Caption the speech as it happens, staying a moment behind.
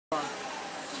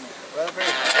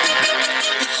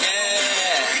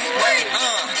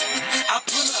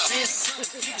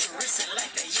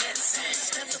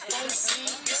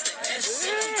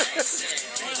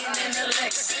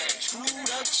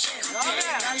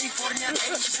We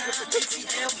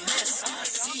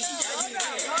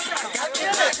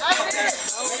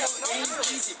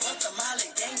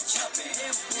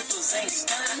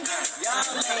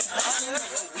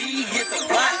hit the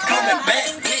block, coming back,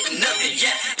 getting nothing,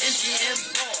 yeah.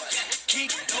 NGS boys,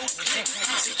 keep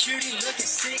security looking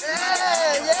sick.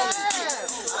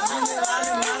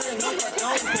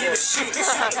 Don't give a shit. In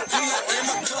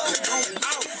my club, going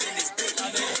out in this bitch.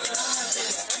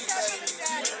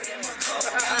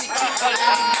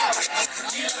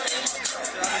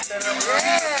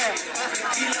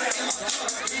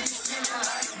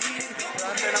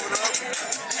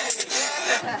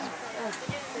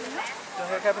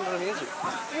 What happened to the music?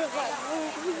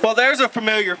 Well, there's a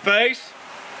familiar face.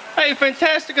 Hey,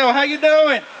 Fantastico, how you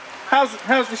doing? How's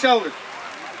the shoulder?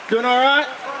 Doing all right?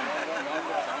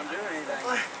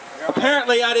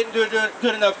 Apparently, I didn't do a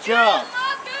good enough job.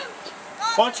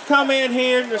 Why don't you come in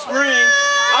here in this ring?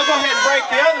 I'll go ahead and break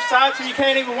the other side so you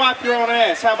can't even wipe your own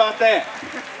ass. How about that?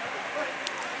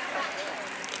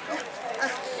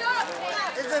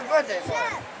 It's a birthday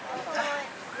party.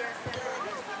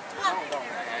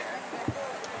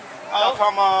 Oh,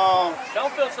 come on.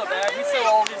 Don't feel so bad. He's so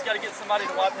old, he's got to get somebody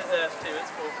to wipe his ass too.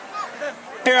 It's cool.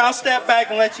 Here, I'll step back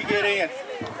and let you get in.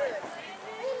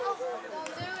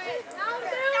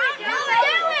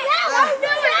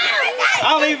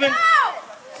 I'll even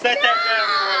set that down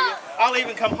for you. I'll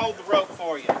even come hold the rope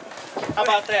for you. How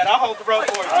about that? I'll hold the rope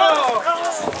for you. Oh.